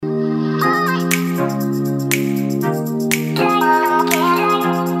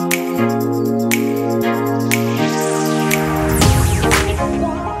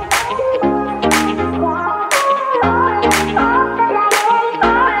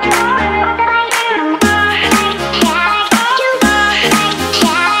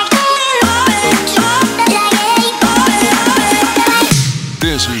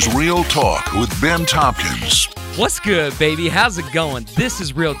Talk with Ben Tompkins. What's good, baby? How's it going? This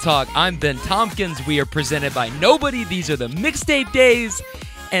is Real Talk. I'm Ben Tompkins. We are presented by Nobody. These are the mixtape days,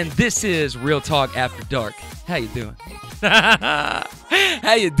 and this is Real Talk After Dark. How you doing?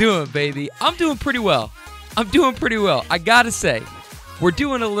 How you doing, baby? I'm doing pretty well. I gotta say, we're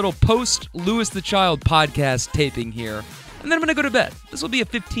doing a little post Louis the Child podcast taping here, and then I'm gonna go to bed. This will be a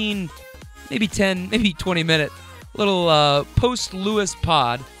 15, maybe 10, maybe 20-minute little post Louis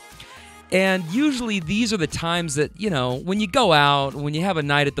pod. And usually these are the times that, you know, when you go out, when you have a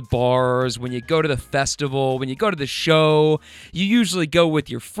night at the bars, when you go to the festival, when you go to the show, you usually go with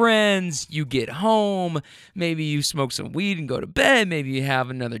your friends, you get home, maybe you smoke some weed and go to bed, maybe you have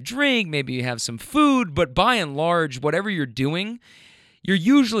another drink, maybe you have some food, but by and large, whatever you're doing, you're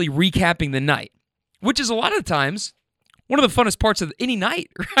usually recapping the night, which is a lot of times one of the funnest parts of any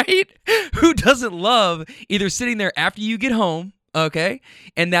night, right? Who doesn't love either sitting there after you get home, okay,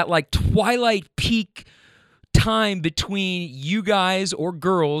 and that like twilight peak time between you guys or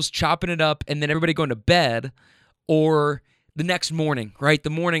girls chopping it up and then everybody going to bed, or the next morning, right? The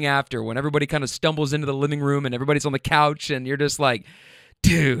morning after, when everybody kind of stumbles into the living room and everybody's on the couch and you're just like,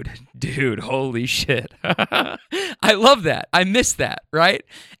 dude, holy shit. I love that. I miss that, right?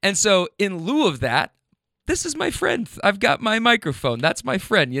 And so in lieu of that, this is my friend. I've got my microphone. That's my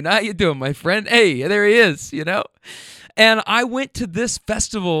friend. You know how you doing, my friend? Hey, there he is, you know? And I went to this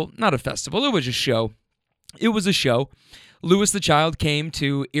festival, not a festival, it was a show. It was a show. Louis the Child came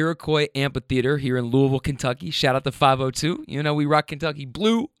to Iroquois Amphitheater here in Louisville, Kentucky. Shout out to 502. You know, we rock Kentucky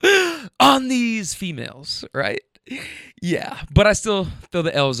blue on these females, right? Yeah, but I still throw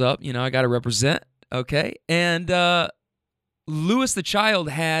the L's up. You know, I got to represent, okay? And Louis the Child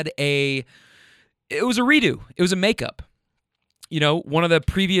had it was a redo. It was a makeup. You know, one of the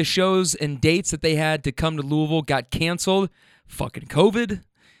previous shows and dates that they had to come to Louisville got canceled. Fucking COVID.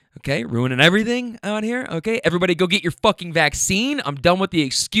 Okay, ruining everything out here. Okay, everybody go get your fucking vaccine. I'm done with the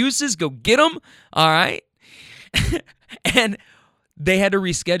excuses. Go get them. All right. And they had to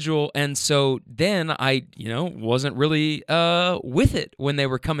reschedule. And so then I, wasn't really with it when they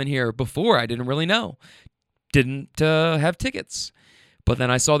were coming here before. I didn't really know. Didn't have tickets. But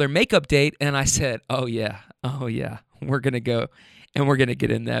then I saw their makeup date and I said, oh yeah, we're going to go and we're going to get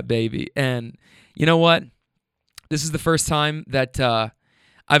in that baby. And you know what? This is the first time that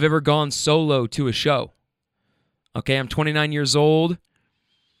I've ever gone solo to a show. Okay, I'm 29 years old.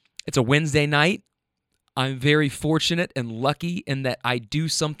 It's a Wednesday night. I'm very fortunate and lucky in that I do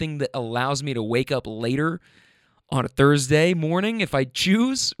something that allows me to wake up later on a Thursday morning if I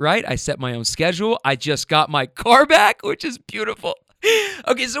choose, right? I set my own schedule. I just got my car back, which is beautiful.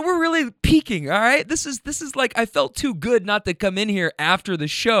 Okay, so we're really peaking, all right? This is like, I felt too good not to come in here after the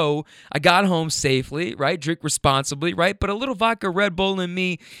show. I got home safely, right? Drink responsibly, right? But a little vodka Red Bull in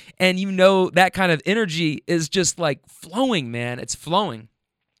me, and you know that kind of energy is just like flowing, man. It's flowing.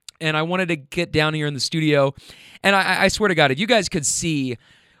 And I wanted to get down here in the studio, and I swear to God, if you guys could see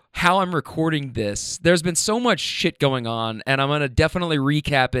how I'm recording this, there's been so much shit going on, and I'm going to definitely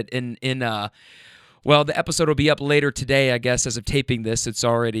recap it well, the episode will be up later today, I guess, as of taping this. It's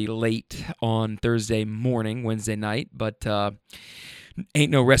already late on Thursday morning, Wednesday night, but ain't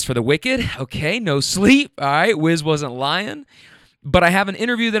no rest for the wicked. Okay, no sleep. All right, Wiz wasn't lying. But I have an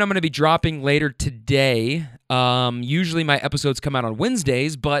interview that I'm going to be dropping later today. Usually my episodes come out on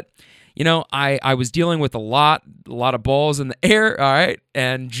Wednesdays, but, I was dealing with a lot of balls in the air, all right,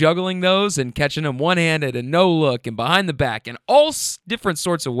 and juggling those and catching them one-handed and no look and behind the back and all different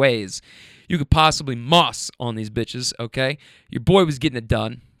sorts of ways you could possibly moss on these bitches, okay? Your boy was getting it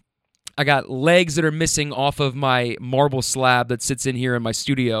done. I got legs that are missing off of my marble slab that sits in here in my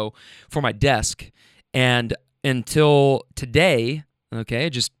studio for my desk. And until today, okay, I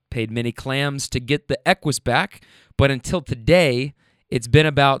just paid many clams to get the Equus back. But until today, it's been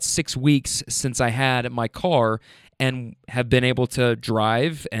about 6 weeks since I had my car and have been able to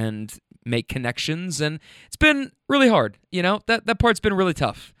drive and make connections. And it's been really hard. That part's been really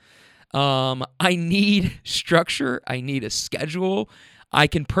tough. I need structure. I need a schedule. I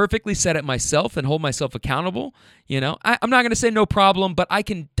can perfectly set it myself and hold myself accountable. I'm not going to say no problem, but I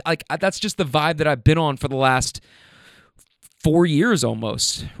can, that's just the vibe that I've been on for the last 4 years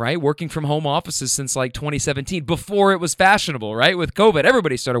almost, right? Working from home offices since like 2017, before it was fashionable, right? With COVID,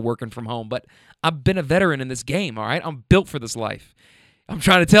 everybody started working from home, but I've been a veteran in this game, all right? I'm built for this life. I'm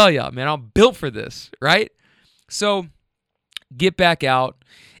trying to tell y'all, man, I'm built for this, right? So get back out.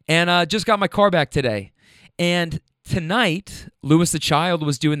 And just got my car back today. And tonight, Louis the Child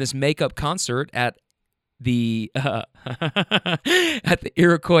was doing this makeup concert at the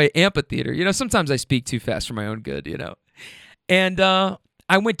Iroquois Amphitheater. Sometimes I speak too fast for my own good, And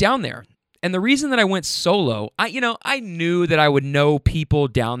I went down there. And the reason that I went solo, I knew that I would know people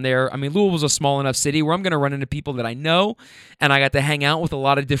down there. I mean, Louisville's a small enough city where I'm going to run into people that I know, and I got to hang out with a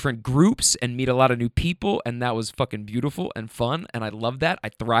lot of different groups and meet a lot of new people, and that was fucking beautiful and fun, and I love that. I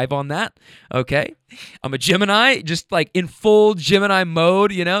thrive on that, okay? I'm a Gemini, just like in full Gemini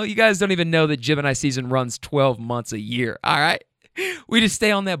mode, You guys don't even know that Gemini season runs 12 months a year, all right? We just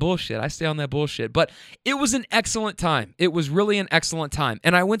stay on that bullshit. I stay on that bullshit. But it was an excellent time. It was really an excellent time.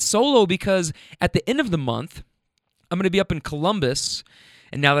 And I went solo because at the end of the month, I'm going to be up in Columbus.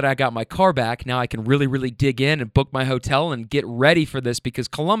 And now that I got my car back, now I can really, really dig in and book my hotel and get ready for this because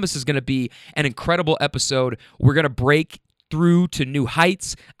Columbus is going to be an incredible episode. We're going to break through to new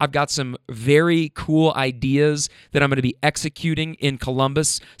heights. I've got some very cool ideas that I'm going to be executing in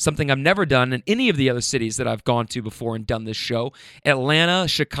Columbus, something I've never done in any of the other cities that I've gone to before and done this show. Atlanta,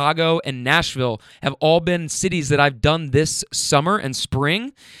 Chicago, and Nashville have all been cities that I've done this summer and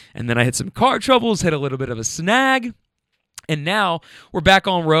spring. And then I had some car troubles, hit a little bit of a snag. And now we're back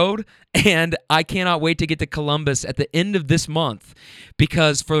on road, and I cannot wait to get to Columbus at the end of this month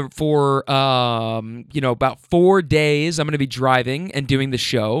because for about 4 days I'm going to be driving and doing the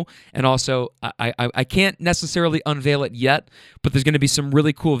show. And also, I can't necessarily unveil it yet, but there's going to be some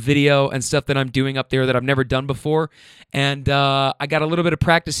really cool video and stuff that I'm doing up there that I've never done before. And I got a little bit of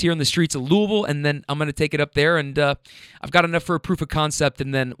practice here in the streets of Louisville, and then I'm going to take it up there, and I've got enough for a proof of concept,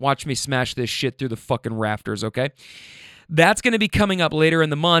 and then watch me smash this shit through the fucking rafters, okay? That's going to be coming up later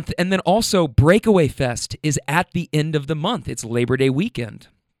in the month. And then also, Breakaway Fest is at the end of the month. It's Labor Day weekend.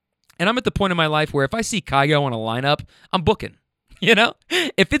 And I'm at the point in my life where if I see Kygo on a lineup, I'm booking.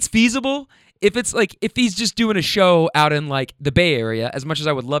 If it's feasible, if he's just doing a show out in like the Bay Area, as much as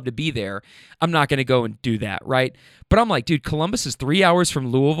I would love to be there, I'm not going to go and do that, right? But I'm like, dude, Columbus is 3 hours from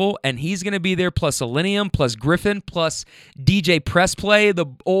Louisville, and he's going to be there plus Selenium, plus Griffin, plus DJ Press Play, the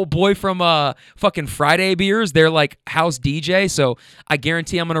old boy from fucking Friday Beers. They're like house DJ, so I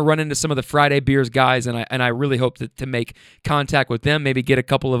guarantee I'm going to run into some of the Friday Beers guys, and I really hope to make contact with them, maybe get a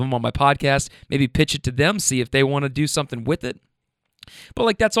couple of them on my podcast, maybe pitch it to them, see if they want to do something with it.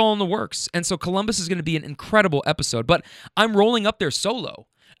 But that's all in the works. And so Columbus is going to be an incredible episode. But I'm rolling up there solo.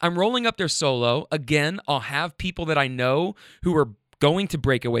 Again, I'll have people that I know who are going to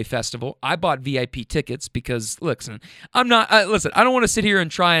Breakaway Festival. I bought VIP tickets because, listen, I don't want to sit here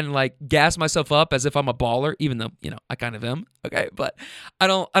and try and gas myself up as if I'm a baller, even though, I kind of am. Okay. But I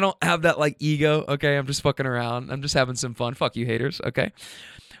don't have that ego. Okay. I'm just fucking around. I'm just having some fun. Fuck you haters. Okay.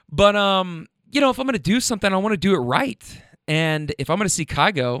 But, if I'm going to do something, I want to do it right. And if I'm going to see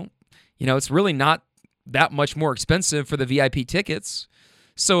Kygo, it's really not that much more expensive for the VIP tickets.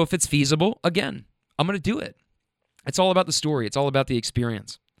 So if it's feasible, again, I'm going to do it. It's all about the story. It's all about the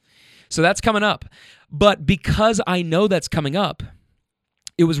experience. So that's coming up. But because I know that's coming up,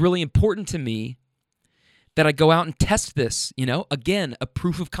 it was really important to me that I go out and test this, again, a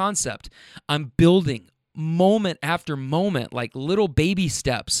proof of concept. I'm building moment after moment, like little baby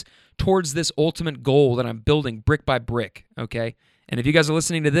steps towards this ultimate goal that I'm building brick by brick, okay? And if you guys are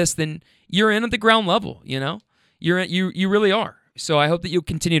listening to this, then you're in at the ground level, you really are. So I hope that you'll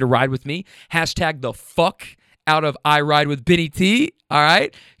continue to ride with me. Hashtag the fuck out of I Ride with Benny T, all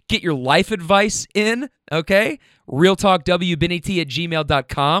right? Get your life advice in, okay?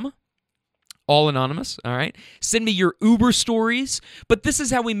 realtalkwbennyt@gmail.com. All anonymous, all right? Send me your Uber stories, but this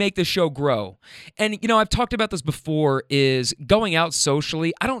is how we make the show grow. And, I've talked about this before, is going out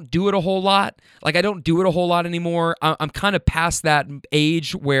socially. I don't do it a whole lot. I don't do it a whole lot anymore. I'm kind of past that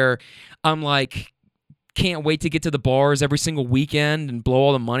age where I'm can't wait to get to the bars every single weekend and blow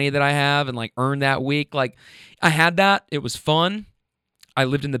all the money that I have and earn that week. I had that. It was fun. I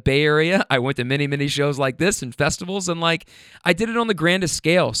lived in the Bay Area. I went to many, many shows like this and festivals, and I did it on the grandest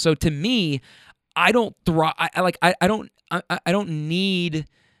scale. So to me, I don't need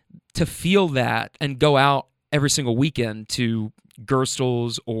to feel that and go out every single weekend to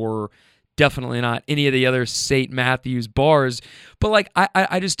Gerstl's or definitely not any of the other St. Matthews bars. But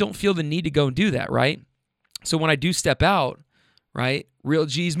I just don't feel the need to go and do that, right? So when I do step out, right, real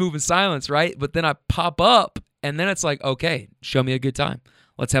G's move in silence, right? But then I pop up, and then it's okay, show me a good time.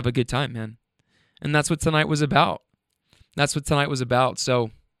 Let's have a good time, man. And that's what tonight was about. So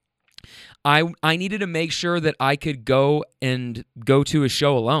I needed to make sure that I could go to a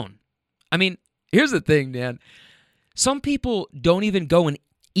show alone. I mean, here's the thing, man. Some people don't even go and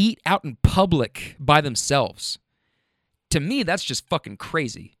eat out in public by themselves. To me, that's just fucking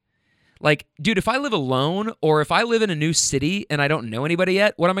crazy. Dude, if I live alone or if I live in a new city and I don't know anybody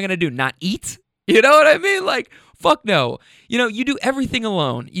yet, what am I going to do? Not eat? You know what I mean? Like, fuck no. You do everything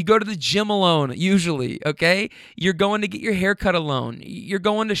alone. You go to the gym alone, usually, okay? You're going to get your hair cut alone. You're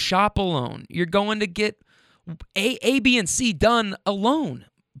going to shop alone. You're going to get A, B, and C done alone,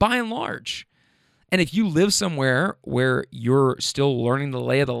 by and large. And if you live somewhere where you're still learning the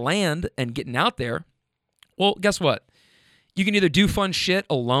lay of the land and getting out there, well, guess what? You can either do fun shit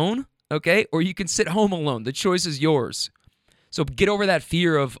alone, okay? Or you can sit home alone. The choice is yours. So get over that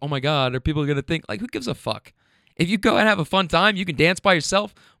fear of, oh my God, are people going to think, like, who gives a fuck? If you go and have a fun time, you can dance by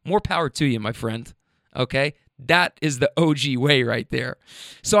yourself, more power to you, my friend, okay? That is the OG way right there.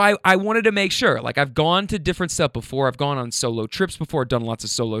 So I wanted to make sure, like, I've gone to different stuff before. I've gone on solo trips before, done lots of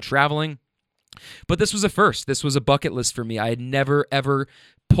solo traveling. But this was a first. This was a bucket list for me. I had never, ever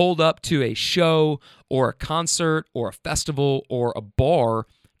pulled up to a show or a concert or a festival or a bar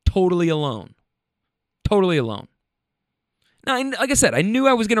totally alone. Totally alone. Now, like I said, I knew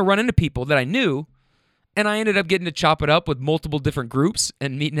I was going to run into people that I knew, and I ended up getting to chop it up with multiple different groups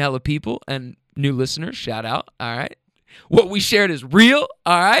and meeting hella people and new listeners. Shout out, all right? What we shared is real,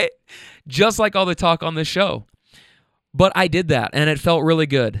 all right? Just like all the talk on this show. But I did that, and it felt really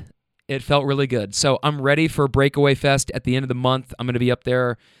good. It felt really good. So I'm ready for Breakaway Fest at the end of the month. I'm going to be up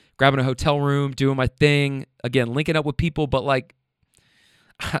there grabbing a hotel room, doing my thing. Again, linking up with people, but like,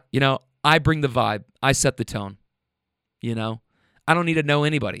 I bring the vibe. I set the tone. I don't need to know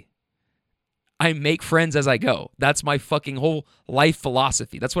anybody. I make friends as I go. That's my fucking whole life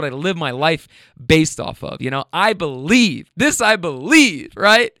philosophy. That's what I live my life based off of. I believe,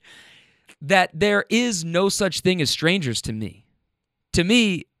 right? That there is no such thing as strangers to me. To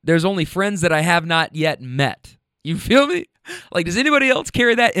me, there's only friends that I have not yet met. You feel me? Like, does anybody else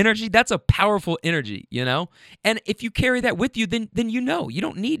carry that energy? That's a powerful energy, And if you carry that with you, then you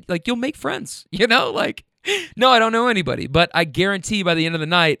don't need, like, you'll make friends, Like, no, I don't know anybody, but I guarantee by the end of the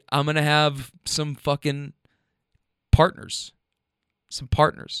night, I'm going to have some fucking partners. Some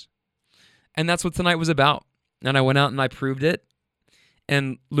partners. And that's what tonight was about. And I went out and I proved it.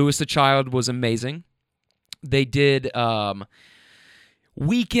 And Louis the Child was amazing. They did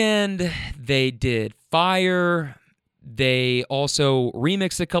Weekend. They did Fire. They also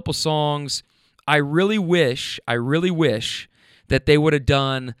remixed a couple songs. I really wish that they would have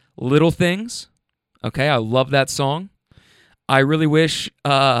done Little Things. Okay, I love that song. I really wish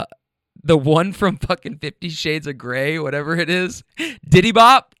the one from fucking 50 Shades of Grey, whatever it is, Diddy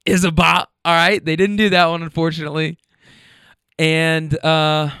Bop is a bop. All right, they didn't do that one, unfortunately. And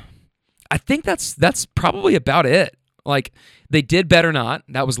I think that's probably about it. Like, they did Better Not.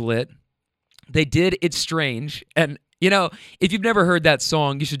 That was lit. They did It's Strange. And, if you've never heard that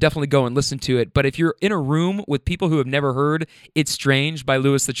song, you should definitely go and listen to it. But if you're in a room with people who have never heard It's Strange by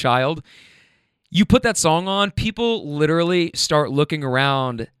Louis the Child, you put that song on, people literally start looking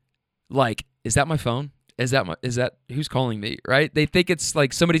around like, is that my phone? Is that who's calling me, right? They think it's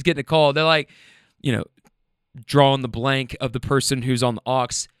like somebody's getting a call. They're like, drawing the blank of the person who's on the aux.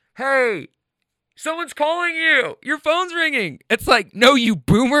 Hey, someone's calling you. Your phone's ringing. It's like, no, you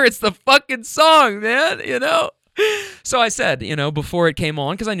boomer. It's the fucking song, man, So I said, before it came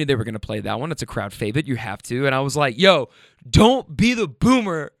on, because I knew they were going to play that one. It's a crowd favorite. You have to. And I was like, yo, don't be the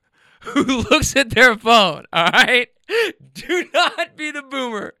boomer who looks at their phone, all right? Do not be the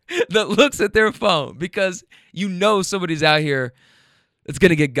boomer that looks at their phone, because somebody's out here that's going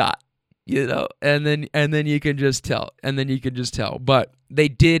to get got, and then you can just tell. But they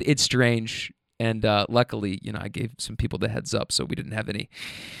did It's Strange, and luckily, I gave some people the heads up, so we didn't have any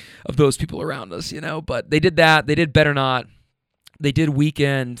of those people around us, but they did that. They did Better Not. They did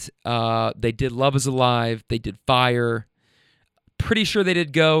Weekend. They did Love Is Alive. They did Fire. Pretty sure they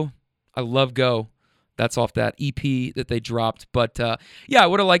did Go. I love Go. That's off that EP that they dropped. But I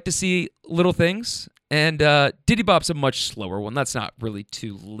would have liked to see Little Things. And Diddy Bop's a much slower one. That's not really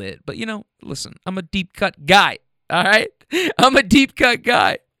too lit. But, listen, I'm a deep cut guy. All right? I'm a deep cut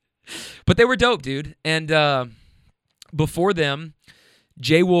guy. But they were dope, dude. And before them,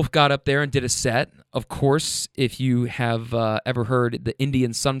 Jay Wolf got up there and did a set. Of course, if you have ever heard the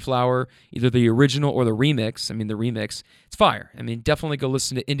Indian Sunflower, either the original or the remix, the remix, it's fire. Definitely go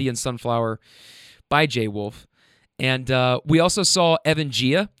listen to Indian Sunflower by Jay Wolf. And we also saw Evan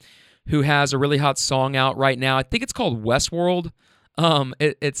Gia, who has a really hot song out right now. I think it's called Westworld.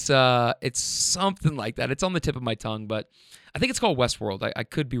 It's something like that. It's on the tip of my tongue, but I think it's called Westworld. I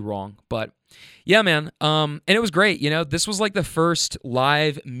could be wrong, but yeah, man. And it was great. This was like the first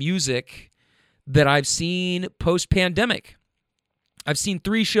live music that I've seen post-pandemic. I've seen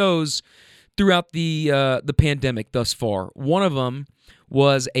 3 shows throughout the pandemic thus far. One of them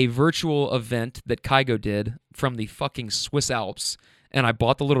was a virtual event that Kygo did from the fucking Swiss Alps. and I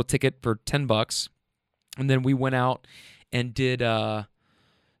bought the little ticket for $10, and then we went out and did.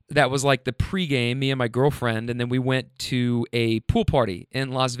 That was like the pregame, me and my girlfriend, and then we went to a pool party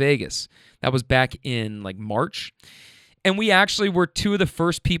in Las Vegas. That was back in like March, and we actually were two of the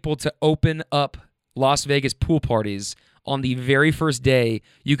first people to open up Las Vegas pool parties on the very first day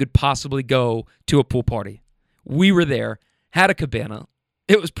you could possibly go to a pool party. We were there, had a cabana.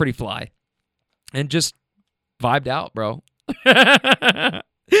 It was pretty fly, and just vibed out, bro.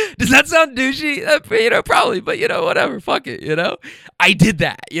 Does that sound douchey? Probably, but whatever. Fuck it, I did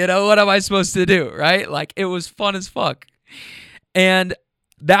that. What am I supposed to do, right? Like, it was fun as fuck. And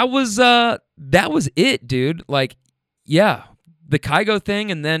that was it, dude. Like, yeah, the Kygo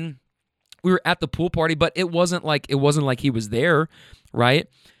thing, and then we were at the pool party, but it wasn't like he was there, right?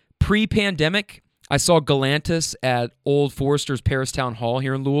 Pre-pandemic, I saw Galantis at Old Forester's Paris Town Hall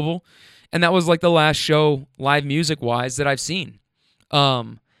here in Louisville, and that was like the last show, live music-wise, that I've seen.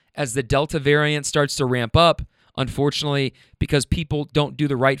 As the Delta variant starts to ramp up, unfortunately, because people don't do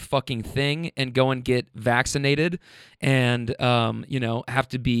the right fucking thing and go and get vaccinated and, have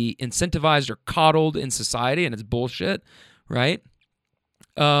to be incentivized or coddled in society, and it's bullshit, right?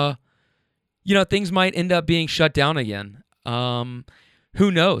 Things might end up being shut down again.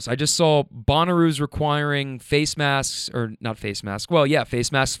 Who knows? I just saw Bonnaroo's requiring face masks, or not face masks. Well, yeah,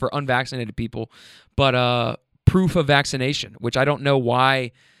 face masks for unvaccinated people, but proof of vaccination, which I don't know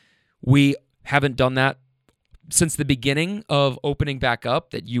why we haven't done that since the beginning of opening back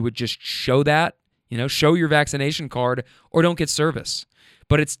up, that you would just show that, show your vaccination card or don't get service.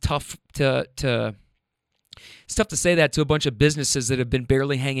 But it's tough to say that to a bunch of businesses that have been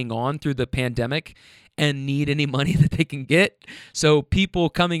barely hanging on through the pandemic and need any money that they can get. So people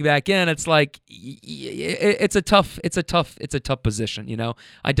coming back in, it's like it's a tough position,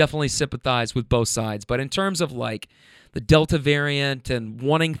 I definitely sympathize with both sides, but in terms of like the Delta variant and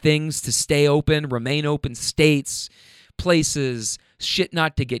wanting things to stay open, remain open, states, places, shit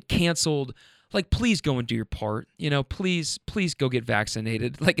not to get canceled, like, please go and do your part. Please go get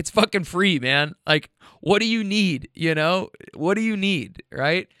vaccinated. Like, it's fucking free, man. Like, what do you need? What do you need,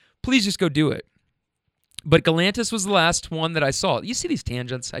 right? Please just go do it. But Galantis was the last one that I saw. You see these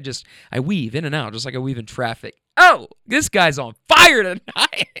tangents? I weave in and out just like I weave in traffic. Oh, this guy's on fire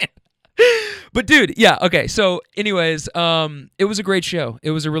tonight. But dude, yeah, okay. So anyways, it was a great show.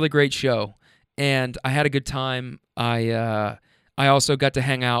 It was a really great show, and I had a good time. I also got to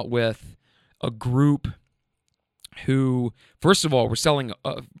hang out with a group who, first of all, were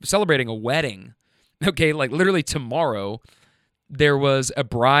celebrating a wedding. Okay, like literally tomorrow, there was a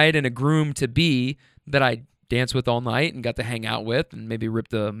bride and a groom to be that I danced with all night and got to hang out with and maybe rip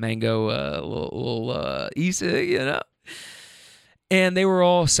the mango little e-cig, And they were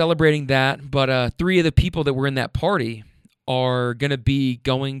all celebrating that, but 3 of the people that were in that party are going to be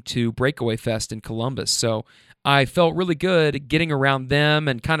going to Breakaway Fest in Columbus. So I felt really good getting around them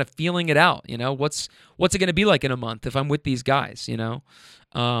and kind of feeling it out, what's it going to be like in a month if I'm with these guys, And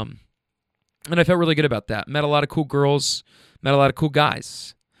I felt really good about that. Met a lot of cool girls, met a lot of cool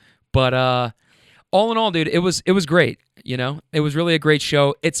guys. But all in all, dude, it was great, It was really a great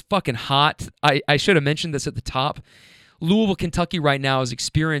show. It's fucking hot. I should have mentioned this at the top. Louisville, Kentucky right now is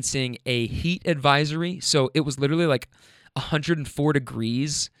experiencing a heat advisory. So it was literally like 104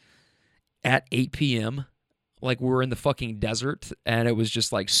 degrees at 8 p.m. Like we were in the fucking desert, and it was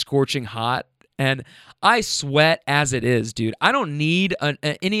just like scorching hot. And I sweat as it is, dude. I don't need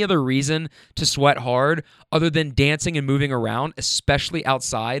any other reason to sweat hard other than dancing and moving around, especially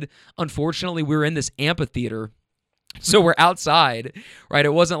outside. Unfortunately, we were in this amphitheater. So we're outside, right?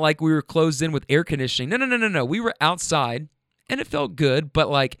 It wasn't like we were closed in with air conditioning. No. We were outside, and it felt good, but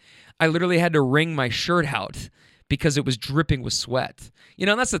like I literally had to wring my shirt out because it was dripping with sweat.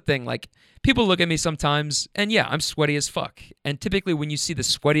 And that's the thing. Like, people look at me sometimes, and yeah, I'm sweaty as fuck. And typically when you see the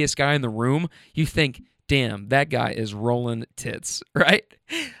sweatiest guy in the room, you think, damn, that guy is rolling tits, right?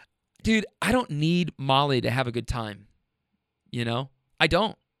 Dude, I don't need Molly to have a good time. I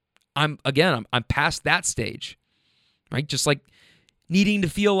don't. I'm past that stage. Right? Just like needing to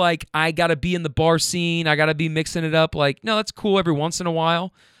feel like I got to be in the bar scene. I got to be mixing it up. Like, no, that's cool every once in a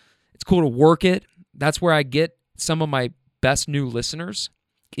while. It's cool to work it. That's where I get some of my best new listeners,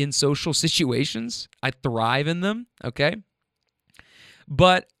 in social situations. I thrive in them, okay?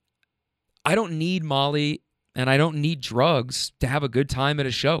 But I don't need Molly and I don't need drugs to have a good time at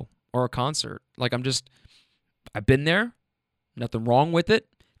a show or a concert. Like, I've been there. Nothing wrong with it.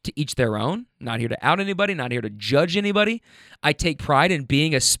 To each their own. Not here to out anybody, not here to judge anybody. I take pride in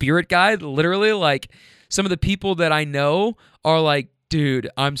being a spirit guide. Literally, like, some of the people that I know are like, dude,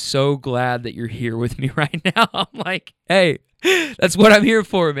 I'm so glad that you're here with me right now. I'm like, hey, That's what I'm here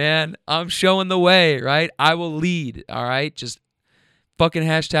for, man. I'm showing the way, right? I will lead, all right? Just fucking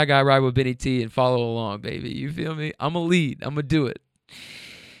hashtag I ride with Benny T and follow along, baby. You feel me? I'm a lead. I'm gonna do it.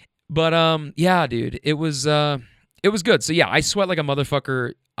 But yeah, dude, it was good. So yeah, I sweat like a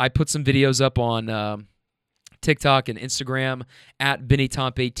motherfucker. I put some videos up on TikTok and Instagram at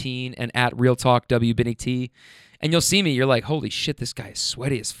BennyTomp18 and at Real Talk W Benny T. And you'll see me, you're like, holy shit, this guy is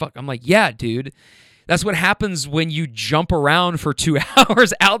sweaty as fuck. I'm like, yeah, dude. That's what happens when you jump around for 2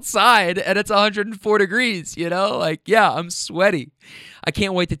 hours outside and it's 104 degrees, you know? Like, yeah, I'm sweaty. I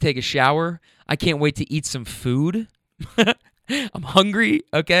can't wait to take a shower. I can't wait to eat some food. I'm hungry,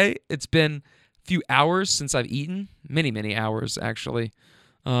 okay? It's been a few hours since I've eaten. Many hours, actually.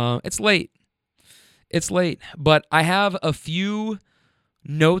 It's late. But I have a few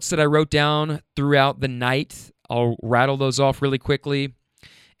notes that I wrote down throughout the night. I'll rattle those off really quickly.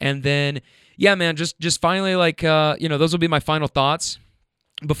 And then, yeah, man, just finally, like, those will be my final thoughts.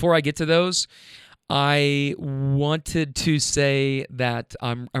 Before I get to those, I wanted to say that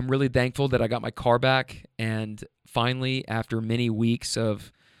I'm really thankful that I got my car back. And finally, after many weeks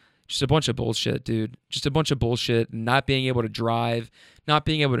of just a bunch of bullshit, dude, just a bunch of bullshit, not being able to drive, not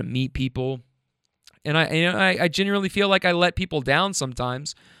being able to meet people. And I genuinely feel like I let people down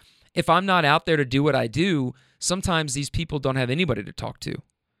sometimes. If I'm not out there to do what I do, sometimes these people don't have anybody to talk to,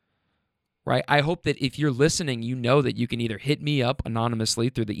 right? I hope that if you're listening, you know that you can either hit me up anonymously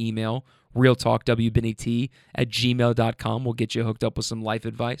through the email, realtalkwbennyt@gmail.com. We'll get you hooked up with some life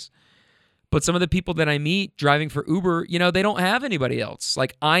advice. But some of the people that I meet driving for Uber, they don't have anybody else.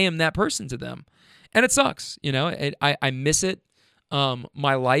 Like, I am that person to them. And it sucks, I miss it.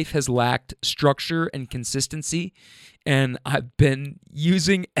 My life has lacked structure and consistency, and I've been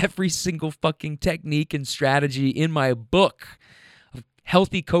using every single fucking technique and strategy in my book of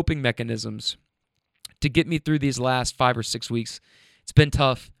healthy coping mechanisms to get me through these last 5 or 6 weeks. It's been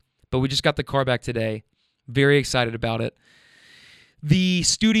tough, but we just got the car back today. Very excited about it. The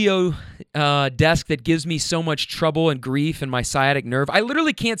studio desk that gives me so much trouble and grief and my sciatic nerve. I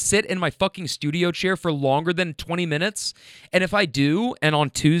literally can't sit in my fucking studio chair for longer than 20 minutes. And if I do, and on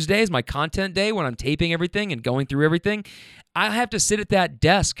Tuesdays, my content day, when I'm taping everything and going through everything, I have to sit at that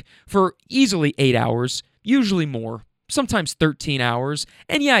desk for easily 8 hours, usually more, sometimes 13 hours.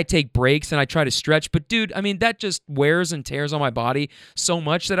 And yeah, I take breaks and I try to stretch, but dude, that just wears and tears on my body so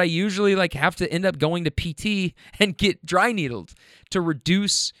much that I usually have to end up going to PT and get dry needled to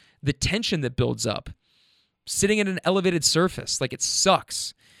reduce the tension that builds up. Sitting at an elevated surface, it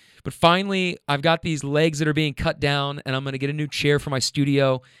sucks. But finally, I've got these legs that are being cut down, and I'm going to get a new chair for my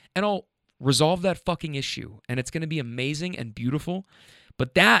studio, and I'll resolve that fucking issue. And it's going to be amazing and beautiful.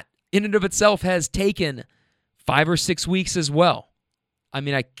 But that, in and of itself, has taken 5 or 6 weeks as well.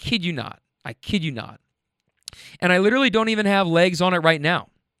 I kid you not. And I literally don't even have legs on it right now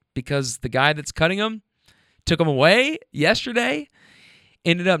because the guy that's cutting them took them away yesterday,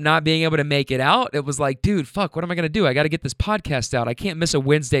 ended up not being able to make it out. It was like, dude, fuck, what am I going to do? I got to get this podcast out. I can't miss a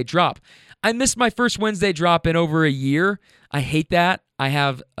Wednesday drop. I missed my first Wednesday drop in over a year. I hate that. I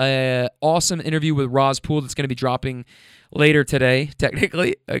have an awesome interview with Roz Poole that's going to be dropping later today,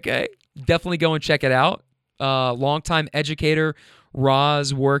 technically. Okay. Definitely go and check it out. Longtime educator.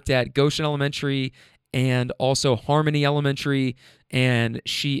 Roz worked at Goshen Elementary and also Harmony Elementary, and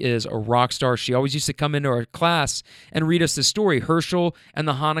she is a rock star. She always used to come into our class and read us the story, Herschel and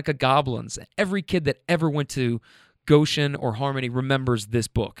the Hanukkah Goblins. Every kid that ever went to Goshen or Harmony remembers this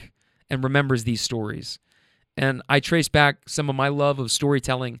book and remembers these stories. And I trace back some of my love of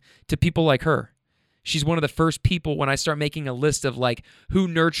storytelling to people like her. She's one of the first people when I start making a list of who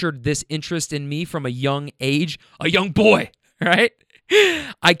nurtured this interest in me from a young age, a young boy, right?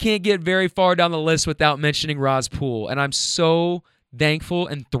 I can't get very far down the list without mentioning Roz Poole, and I'm so thankful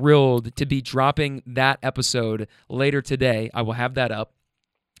and thrilled to be dropping that episode later today. I will have that up.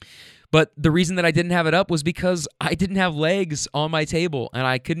 But the reason that I didn't have it up was because I didn't have legs on my table and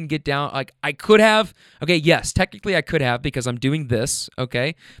I couldn't get down. I could have. Okay, yes, technically I could have because I'm doing this,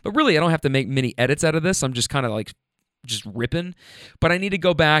 okay? But really, I don't have to make many edits out of this. I'm just kind of just ripping. But I need to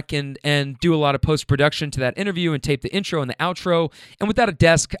go back and do a lot of post-production to that interview and tape the intro and the outro. And without a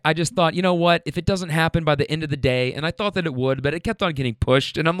desk, I just thought, you know what? If it doesn't happen by the end of the day, and I thought that it would, but it kept on getting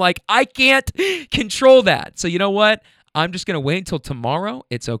pushed. And I'm like, I can't control that. So you know what? I'm just going to wait until tomorrow.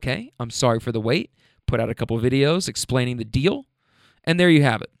 It's okay. I'm sorry for the wait. Put out a couple of videos explaining the deal. And there you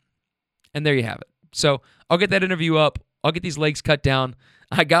have it. So I'll get that interview up. I'll get these legs cut down.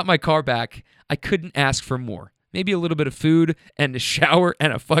 I got my car back. I couldn't ask for more. Maybe a little bit of food and a shower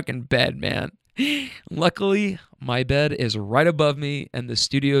and a fucking bed, man. Luckily, my bed is right above me and the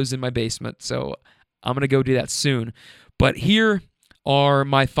studio's in my basement. So I'm going to go do that soon. But here are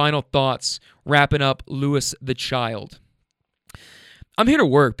my final thoughts wrapping up Louis the Child. I'm here to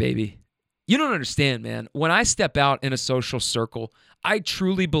work, baby. You don't understand, man. When I step out in a social circle, I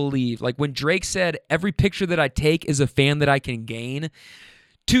truly believe, like when Drake said, every picture that I take is a fan that I can gain.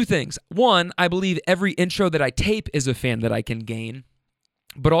 Two things. One, I believe every intro that I tape is a fan that I can gain.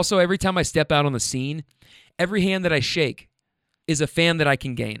 But also every time I step out on the scene, every hand that I shake is a fan that I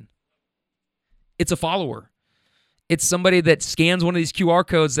can gain. It's a follower. It's somebody that scans one of these QR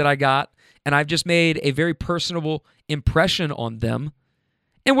codes that I got, and I've just made a very personable impression on them.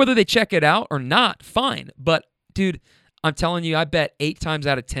 And whether they check it out or not, fine. But, dude, I'm telling you, I bet 8 times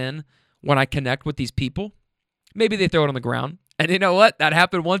out of 10 when I connect with these people, maybe they throw it on the ground. And you know what? That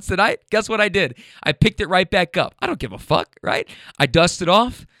happened once tonight. Guess what I did? I picked it right back up. I don't give a fuck, right? I dust it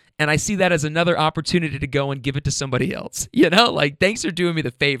off, and I see that as another opportunity to go and give it to somebody else. You know, like, thanks for doing me the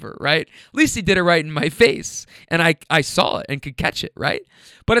favor, right? At least he did it right in my face, and I saw it and could catch it, right?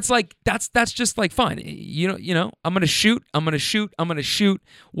 But it's like, that's just like, fine. You know, I'm going to shoot.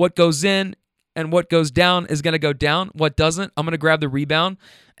 What goes in and what goes down is going to go down. What doesn't, I'm going to grab the rebound.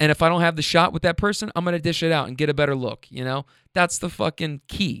 And if I don't have the shot with that person, I'm going to dish it out and get a better look, you know? That's the fucking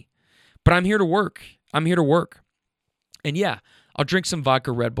key. But I'm here to work. And yeah, I'll drink some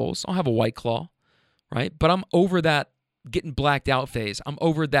vodka Red Bulls. I'll have a White Claw, right? But I'm over that getting blacked out phase. I'm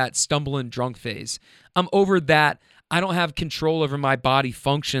over that stumbling drunk phase. I'm over that I don't have control over my body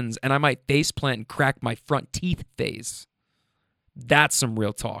functions and I might faceplant and crack my front teeth phase. That's some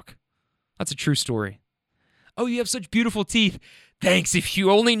real talk. That's a true story. Oh, you have such beautiful teeth. Thanks, if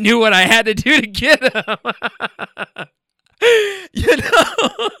you only knew what I had to do to get them. You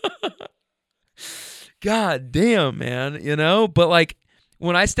know? God damn, man, you know? But like,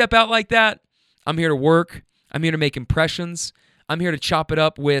 when I step out like that, I'm here to work. I'm here to make impressions. I'm here to chop it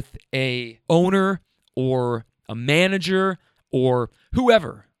up with a owner or a manager or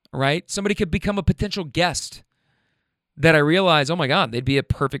whoever, right? Somebody could become a potential guest that I realize, oh my God, they'd be a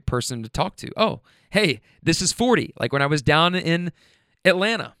perfect person to talk to. Oh, hey, this is 40. Like when I was down in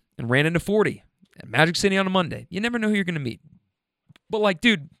Atlanta and ran into 40 at Magic City on a Monday. You never know who you're going to meet. But like,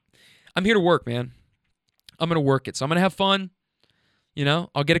 dude, I'm here to work, man. I'm going to work it. So I'm going to have fun. You know,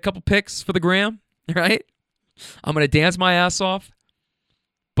 I'll get a couple pics for the gram, right? I'm going to dance my ass off.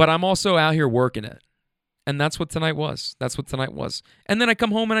 But I'm also out here working it. And that's what tonight was. And then I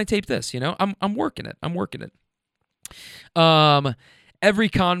come home and I tape this, you know? I'm working it. Every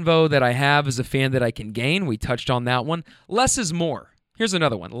convo that I have is a fan that I can gain. We touched on that one. Less is more. Here's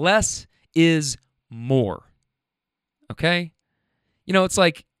another one. Less is more. Okay? You know, it's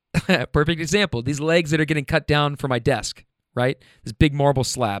like, perfect example, these legs that are getting cut down for my desk, right? This big marble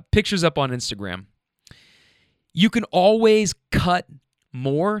slab. Pictures up on Instagram. You can always cut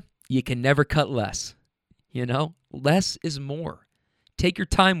more. You can never cut less. You know? Less is more. Take your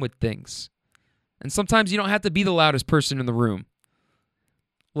time with things. And sometimes you don't have to be the loudest person in the room.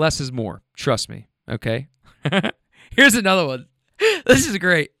 Less is more. Trust me. Okay? Here's another one. This is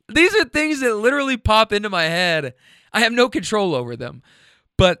great. These are things that literally pop into my head. I have no control over them.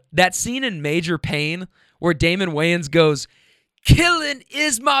 But that scene in Major Payne where Damon Wayans goes, "Killing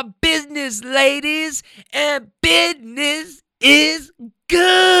is my business, ladies, and business is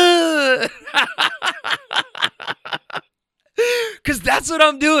good." Because that's what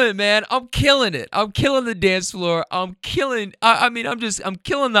I'm doing, man. I'm killing it. I'm killing the dance floor. I'm killing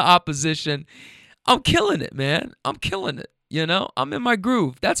the opposition. I'm killing it, man. I'm killing it. You know, I'm in my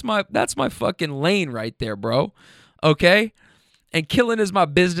groove. That's my fucking lane right there, bro. Okay? And killing is my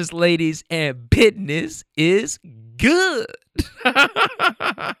business, ladies, and business is good.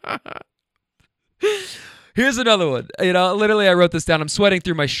 Here's another one. You know, literally I wrote this down. I'm sweating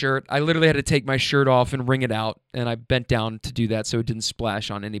through my shirt. I literally had to take my shirt off and wring it out, and I bent down to do that so it didn't splash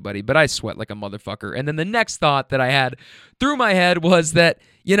on anybody, but I sweat like a motherfucker. And then the next thought that I had through my head was that,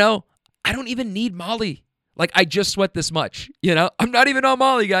 you know, I don't even need Molly. Like, I just sweat this much, you know? I'm not even on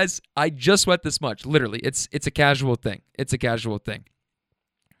Molly, guys. I just sweat this much. Literally, it's a casual thing. It's a casual thing.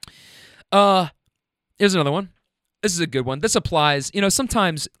 Here's another one. This is a good one. This applies, you know,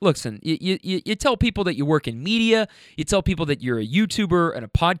 sometimes, listen, you tell people that you work in media, you tell people that you're a YouTuber and a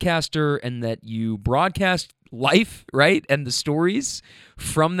podcaster and that you broadcast life, right? And the stories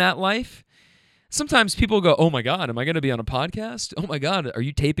from that life. Sometimes people go, oh my God, am I going to be on a podcast? Oh my God, are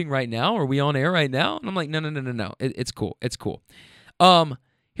you taping right now? Are we on air right now? And I'm like, no. It's cool. It's cool.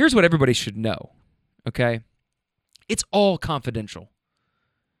 Here's what everybody should know, okay? It's all confidential.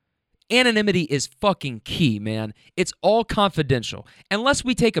 Anonymity is fucking key, man. It's all confidential. Unless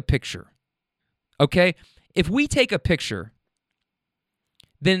we take a picture, okay? If we take a picture,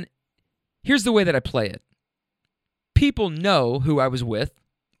 then here's the way that I play it. people know who I was with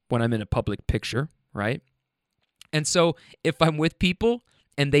when I'm in a public picture, right? And so if I'm with people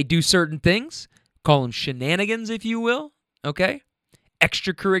and they do certain things, call them shenanigans, if you will, okay?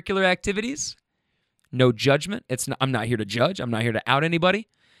 Extracurricular activities, no judgment. I'm not here to judge. I'm not here to out anybody.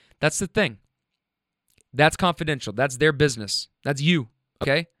 That's the thing. That's confidential. That's their business. That's you,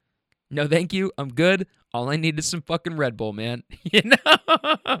 okay? No, thank you. I'm good. All I need is some fucking Red Bull, man. You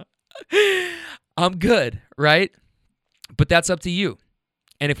know? I'm good, right? But that's up to you.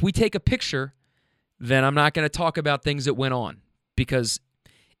 And if we take a picture, then I'm not going to talk about things that went on, because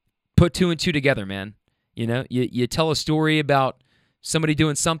put two and two together, man. You know, you tell a story about somebody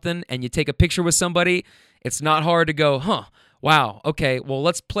doing something and you take a picture with somebody, it's not hard to go, wow, okay, well,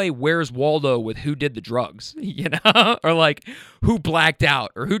 let's play Where's Waldo with who did the drugs, you know? Or like who blacked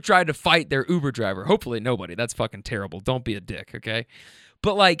out or who tried to fight their Uber driver. Hopefully nobody. That's fucking terrible. Don't be a dick, okay?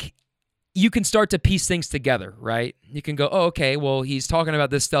 But like, you can start to piece things together, right? You can go, oh, okay, well, he's talking about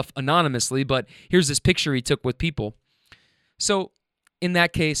this stuff anonymously, but here's this picture he took with people. So in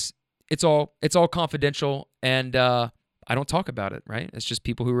that case, it's all confidential, and I don't talk about it, right? It's just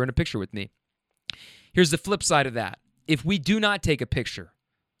people who are in a picture with me. Here's the flip side of that. If we do not take a picture,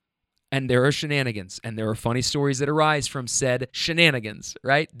 and there are shenanigans, and there are funny stories that arise from said shenanigans,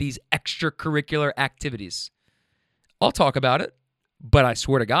 right? These extracurricular activities, I'll talk about it, but I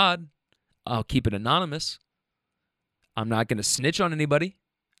swear to God, I'll keep it anonymous. I'm not going to snitch on anybody,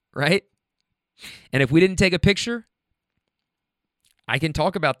 right? And if we didn't take a picture, I can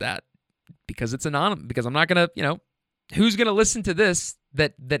talk about that because it's anonymous, because I'm not going to, who's going to listen to this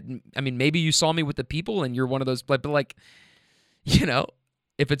that, I mean, maybe you saw me with the people and you're one of those, but like,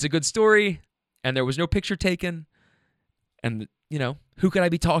 if it's a good story and there was no picture taken and, who could I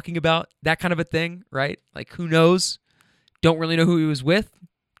be talking about? That kind of a thing, right? Like, who knows? Don't really know who he was with.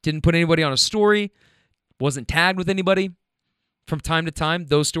 Didn't put anybody on a story. Wasn't tagged with anybody. From time to time,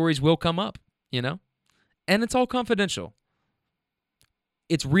 those stories will come up, And it's all confidential.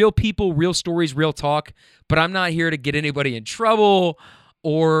 It's real people, real stories, real talk. But I'm not here to get anybody in trouble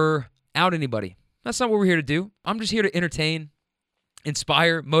or out anybody. That's not what we're here to do. I'm just here to entertain,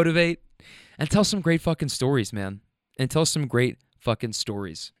 inspire, motivate, and tell some great fucking stories, man. And tell some great fucking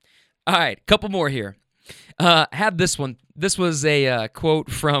stories. All right, couple more here. Had this one. This was a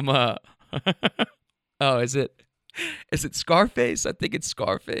quote from, is it Scarface? I think it's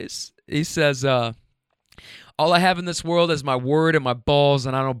Scarface. He says, all I have in this world is my word and my balls,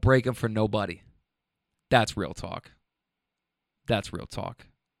 and I don't break them for nobody. That's real talk. That's real talk.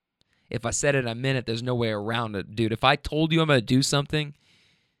 If I said it, I meant it. There's no way around it, dude. If I told you I'm going to do something,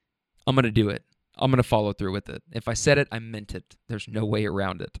 I'm going to do it. I'm going to follow through with it. If I said it, I meant it. There's no way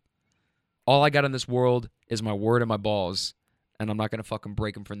around it. All I got in this world is my word and my balls, and I'm not going to fucking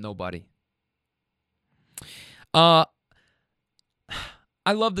break them for nobody. I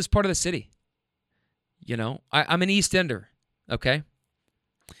love this part of the city. I'm an East Ender, okay?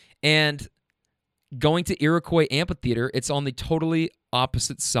 And going to Iroquois Amphitheater, it's on the totally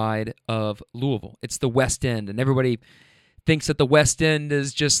opposite side of Louisville. It's the West End, and everybody thinks that the West End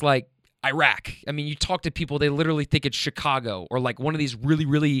is just like Iraq. I mean, you talk to people, they literally think it's Chicago or like one of these really,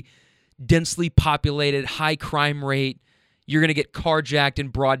 really densely populated, high crime rate, you're going to get carjacked in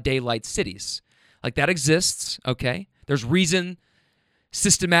broad daylight cities. Like, that exists, okay? There's reason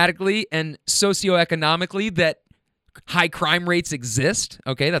systematically and socioeconomically that high crime rates exist,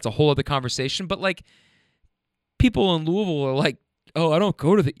 okay? That's a whole other conversation. But, like, people in Louisville are like, oh, I don't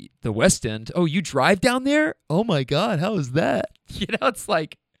go to the West End. Oh, you drive down there? Oh, my God, how is that? It's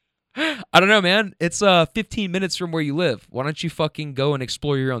like, I don't know, man. It's 15 minutes from where you live. Why don't you fucking go and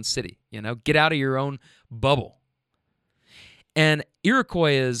explore your own city? Get out of your own bubble. And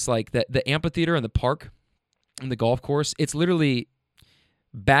Iroquois is like the amphitheater and the park and the golf course. It's literally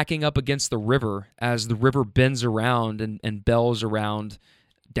backing up against the river as the river bends around and bells around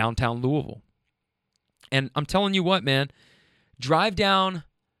downtown Louisville. And I'm telling you what, man, drive down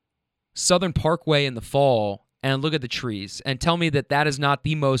Southern Parkway in the fall and look at the trees and tell me that that is not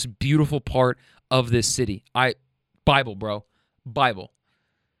the most beautiful part of this city. Bible, bro. Bible.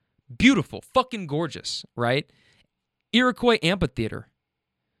 Beautiful. Fucking gorgeous, right? Iroquois Amphitheater.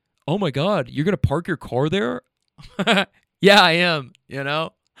 Oh my God, you're going to park your car there? Yeah, I am,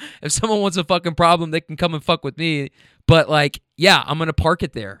 If someone wants a fucking problem, they can come and fuck with me. But like, yeah, I'm going to park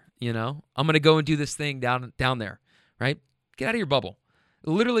it there, I'm going to go and do this thing down there, right? Get out of your bubble.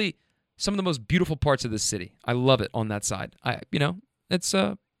 Literally some of the most beautiful parts of this city. I love it on that side. It's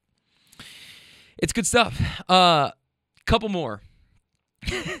good stuff. Couple more.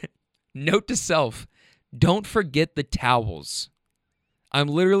 Note to self, don't forget the towels. I'm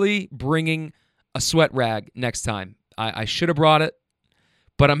literally bringing a sweat rag next time. I should have brought it,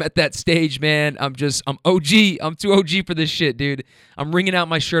 but I'm at that stage, man. I'm OG. I'm too OG for this shit, dude. I'm wringing out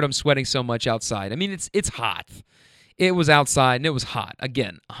my shirt. I'm sweating so much outside. I mean, it's hot. It was outside and it was hot.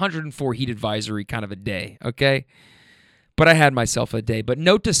 Again, 104 heat advisory kind of a day, okay? But I had myself a day. But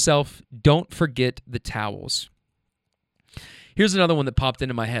note to self, don't forget the towels. Here's another one that popped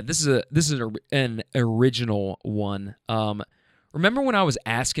into my head. This is an original one. Remember when I was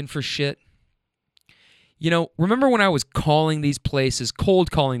asking for shit? Remember when I was calling these places, cold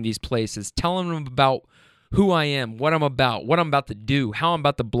calling these places, telling them about who I am, what I'm about to do, how I'm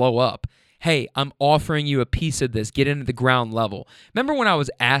about to blow up. Hey, I'm offering you a piece of this. Get into the ground level. Remember when I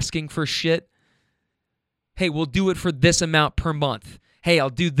was asking for shit? Hey, we'll do it for this amount per month. Hey, I'll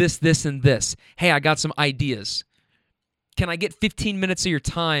do this, this, and this. Hey, I got some ideas. Can I get 15 minutes of your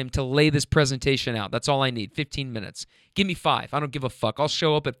time to lay this presentation out? That's all I need, 15 minutes. Give me 5. I don't give a fuck. I'll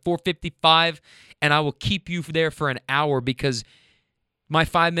show up at 4:55, and I will keep you there for an hour because my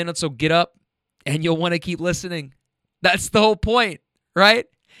 5 minutes will get up, and you'll want to keep listening. That's the whole point, right?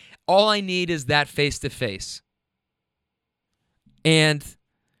 All I need is that face-to-face. And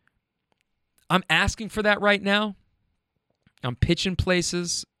I'm asking for that right now. I'm pitching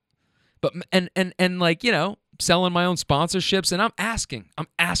places, but selling my own sponsorships, and I'm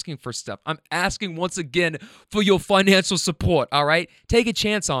asking for stuff. I'm asking once again for your financial support, all right? Take a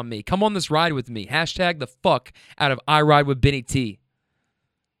chance on me. Come on this ride with me. Hashtag the fuck out of I Ride with Benny T.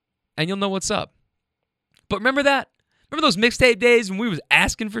 And you'll know what's up. But remember that? Remember those mixtape days when we was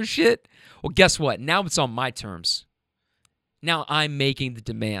asking for shit? Well, guess what? Now it's on my terms. Now I'm making the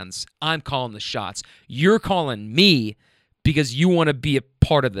demands. I'm calling the shots. You're calling me because you want to be a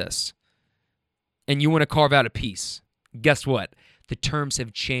part of this. And you want to carve out a piece. Guess what? The terms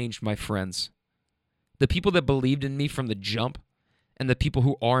have changed, my friends. The people that believed in me from the jump and the people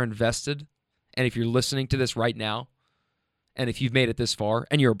who are invested, and if you're listening to this right now, and if you've made it this far,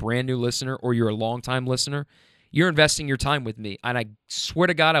 and you're a brand new listener or you're a long-time listener, you're investing your time with me. And I swear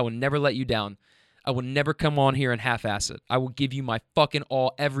to God, I will never let you down. I will never come on here and half-ass it. I will give you my fucking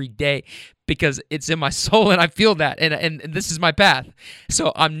all every day because it's in my soul and I feel that. And this is my path.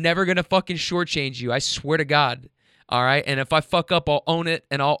 So I'm never going to fucking shortchange you. I swear to God. All right? And if I fuck up, I'll own it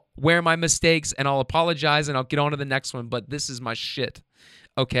and I'll wear my mistakes and I'll apologize and I'll get on to the next one. But this is my shit.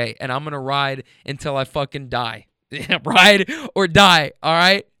 Okay? And I'm going to ride until I fucking die. Ride or die. All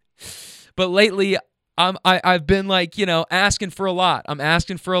right? But lately, I've been asking for a lot. I'm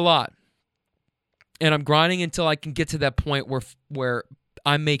asking for a lot. And I'm grinding until I can get to that point where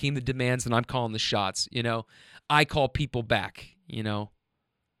I'm making the demands and I'm calling the shots, I call people back,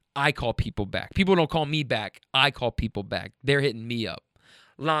 I call people back. People don't call me back. I call people back. They're hitting me up.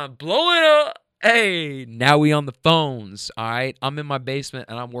 Line blowing up. Hey, now we on the phones, all right? I'm in my basement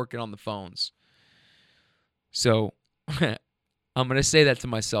and I'm working on the phones. So I'm going to say that to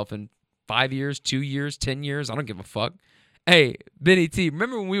myself in 5 years, 2 years, 10 years. I don't give a fuck. Hey, Benny T,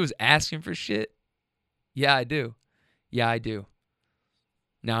 remember when we was asking for shit? Yeah, I do. Yeah, I do.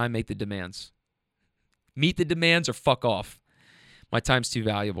 Now I make the demands. Meet the demands or fuck off. My time's too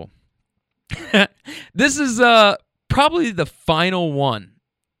valuable. This is probably the final one.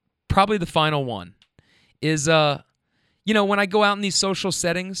 Probably the final one is, when I go out in these social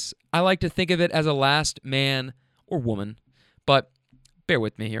settings, I like to think of it as a last man or woman, but bear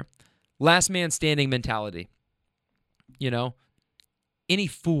with me here. Last man standing mentality. Any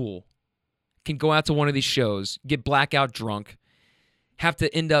fool can go out to one of these shows, get blackout drunk, have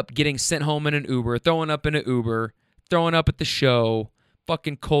to end up getting sent home in an Uber, throwing up in an Uber, throwing up at the show,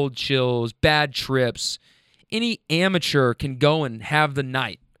 fucking cold chills, bad trips. Any amateur can go and have the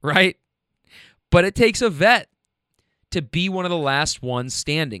night, right? But it takes a vet to be one of the last ones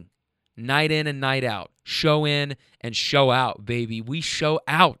standing. Night in and night out. Show in and show out, baby. We show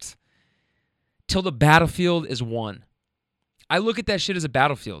out till the battlefield is won. I look at that shit as a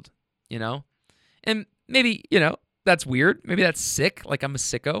battlefield, And maybe, that's weird. Maybe that's sick, like I'm a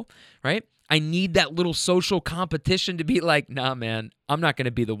sicko, right? I need that little social competition to be like, nah, man, I'm not going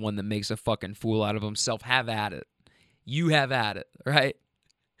to be the one that makes a fucking fool out of himself. Have at it. You have at it, right?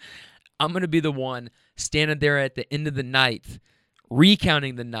 I'm going to be the one standing there at the end of the night,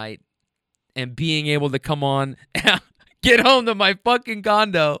 recounting the night, and being able to come on, get home to my fucking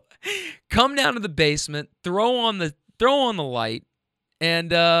condo, come down to the basement, throw on the light,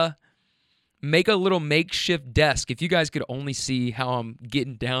 and make a little makeshift desk. If you guys could only see how I'm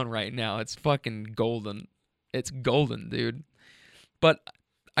getting down right now, it's fucking golden. It's golden, dude. But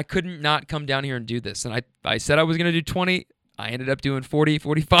I couldn't not come down here and do this. And I said I was going to do 20. I ended up doing 40,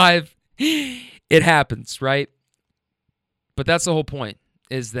 45. It happens, right? But that's the whole point,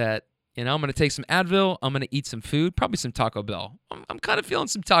 is that You know, I'm going to take some Advil. I'm going to eat some food, probably some Taco Bell. I'm kind of feeling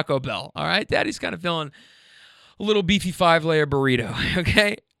some Taco Bell, all right? Daddy's kind of feeling a little beefy 5-layer burrito,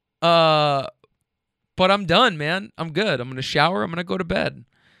 okay? But I'm done, man. I'm good. I'm going to shower. I'm going to go to bed.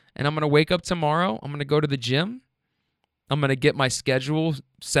 And I'm going to wake up tomorrow. I'm going to go to the gym. I'm going to get my schedule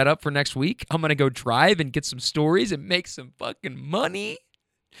set up for next week. I'm going to go drive and get some stories and make some fucking money.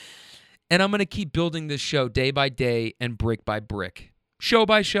 And I'm going to keep building this show day by day and brick by brick. Show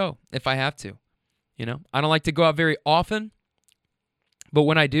by show, if I have to. You know, I don't like to go out very often, but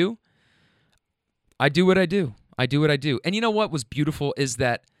when I do what I do. I do what I do. And you know what was beautiful is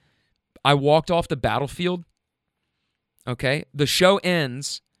that I walked off the battlefield, okay? The show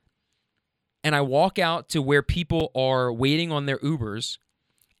ends, and I walk out to where people are waiting on their Ubers,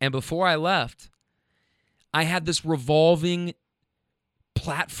 and before I left, I had this revolving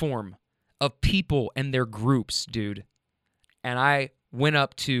platform of people and their groups, dude. And I went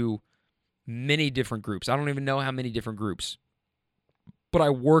up to many different groups. I don't even know how many different groups. But I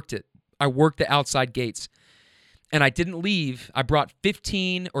worked it. I worked the outside gates. And I didn't leave. I brought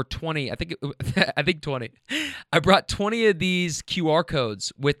 15 or 20. I think 20. I brought 20 of these QR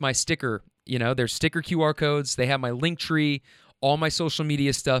codes with my sticker. You know, they're sticker QR codes. They have my link tree, all my social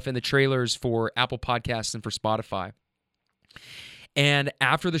media stuff, and the trailers for Apple Podcasts and for Spotify. And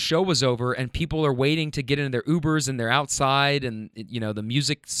after the show was over and people are waiting to get into their Ubers and they're outside and, you know, the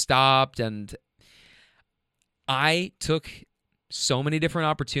music stopped, and I took so many different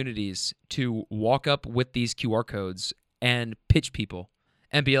opportunities to walk up with these QR codes and pitch people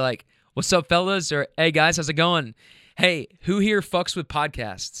and be like, what's up, fellas? Or, hey, guys, how's it going? Hey, who here fucks with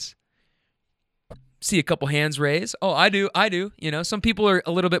podcasts? See a couple hands raised. Oh, I do. You know, some people are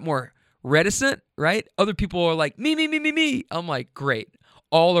a little bit more reticent, right? Other people are like, me. I'm like, great.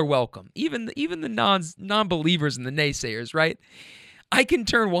 All are welcome. Even the non-believers and the naysayers, right? I can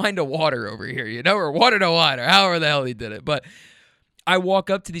turn wine to water over here, you know, or water to water, however the hell he did it. But I walk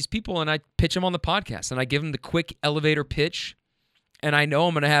up to these people and I pitch them on the podcast and I give them the quick elevator pitch. And I know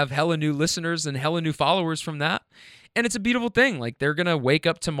I'm going to have hella new listeners and hella new followers from that. And it's a beautiful thing. Like, they're going to wake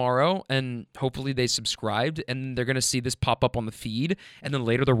up tomorrow and hopefully they subscribed and they're going to see this pop up on the feed. And then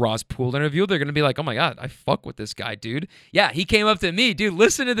later the Roz Pool interview, they're going to be like, oh my God, I fuck with this guy, dude. Yeah, he came up to me. Dude,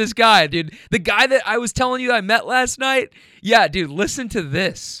 listen to this guy, dude. The guy that I was telling you I met last night. Yeah, dude, listen to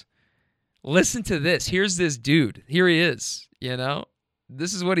this. Listen to this. Here's this dude. Here he is, you know?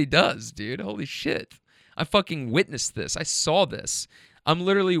 This is what he does, dude. Holy shit. I fucking witnessed this. I saw this. I'm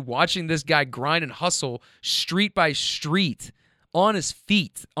literally watching this guy grind and hustle street by street on his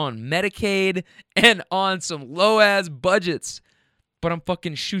feet, on Medicaid and on some low-ass budgets. But I'm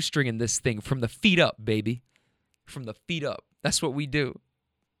fucking shoestringing this thing from the feet up, baby. From the feet up. That's what we do.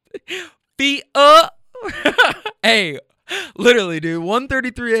 Feet up. Hey, literally, dude,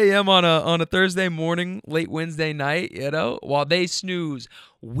 1:33 a.m. on a Thursday morning, late Wednesday night, you know, while they snooze,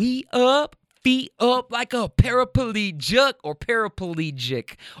 we up. Feet up like a paraplegic or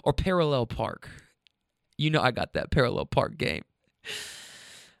parallel park. You know I got that parallel park game.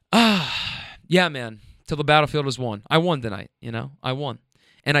 Yeah, man. Till the battlefield was won. I won tonight, you know. I won.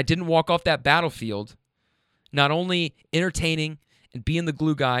 And I didn't walk off that battlefield not only entertaining and being the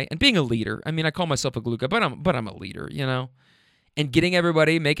glue guy and being a leader. I mean, I call myself a glue guy, but I'm a leader, you know. And getting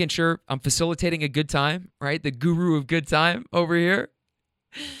everybody, making sure I'm facilitating a good time, right? The guru of good time over here.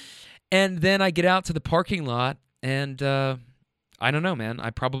 And then I get out to the parking lot, and I don't know, man. I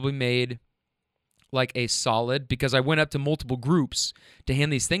probably made like a solid, because I went up to multiple groups to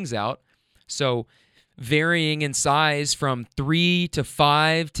hand these things out. So varying in size from 3 to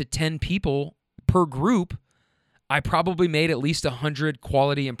 5 to 10 people per group, I probably made at least 100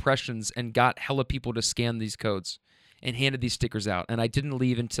 quality impressions and got hella people to scan these codes and handed these stickers out. And I didn't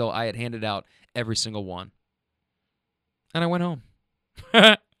leave until I had handed out every single one. And I went home.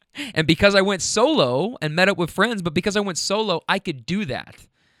 And because I went solo and met up with friends, but because I went solo, I could do that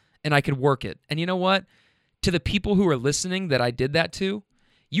and I could work it. And you know what? To the people who are listening that I did that to,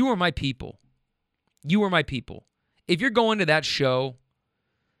 you are my people. You are my people. If you're going to that show,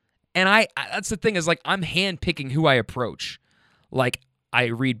 and that's the thing, is like, I'm handpicking who I approach. Like, I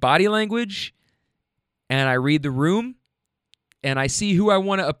read body language and I read the room and I see who I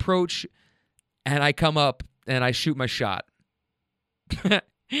want to approach and I come up and I shoot my shot.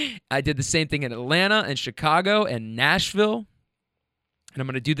 I did the same thing in Atlanta and Chicago and Nashville. And I'm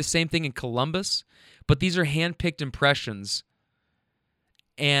going to do the same thing in Columbus. But these are hand-picked impressions.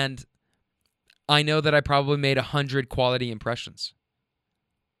 And I know that I probably made 100 quality impressions.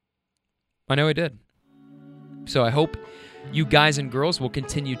 I know I did. So I hope you guys and girls will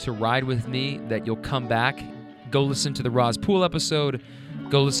continue to ride with me, that you'll come back, go listen to the Roz Pool episode,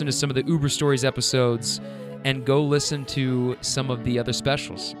 Go listen to some of the Uber Stories episodes and go listen to some of the other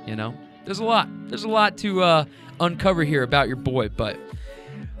specials, you know? There's a lot to uncover here about your boy, but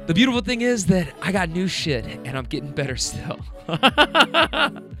the beautiful thing is that I got new shit and I'm getting better still. All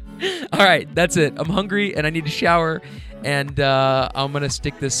right, that's it. I'm hungry and I need to shower, and I'm going to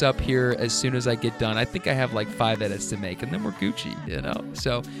stick this up here as soon as I get done. I think I have like 5 edits to make, and then we're Gucci, you know?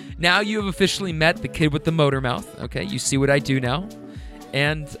 So now you have officially met the kid with the motor mouth, okay? You see what I do now,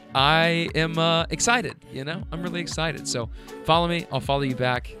 and I am excited, you know? I'm really excited. So follow me. I'll follow you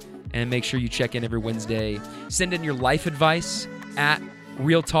back, and make sure you check in every Wednesday. Send in your life advice at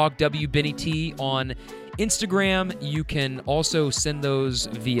Real Talk W Benny T on Instagram. You can also send those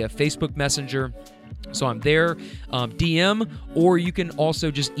via Facebook Messenger. So I'm there, DM, or you can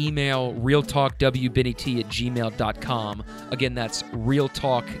also just email realtalkwbennyt@gmail.com. Again, that's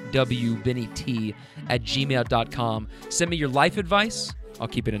realtalkwbennyt@gmail.com. Send me your life advice. I'll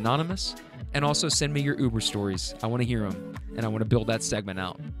keep it anonymous. And also send me your Uber stories. I want to hear them, and I want to build that segment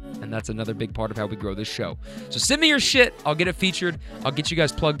out. And that's another big part of how we grow this show. So send me your shit. I'll get it featured. I'll get you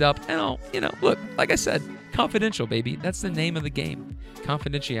guys plugged up. And I'll, look, like I said, confidential, baby. That's the name of the game.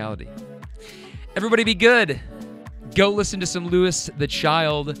 Confidentiality. Everybody be good. Go listen to some Louis the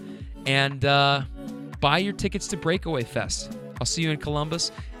Child and buy your tickets to Breakaway Fest. I'll see you in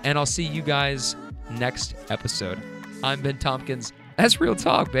Columbus, and I'll see you guys next episode. I'm Ben Tompkins. That's Real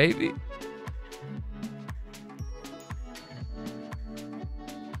Talk, baby.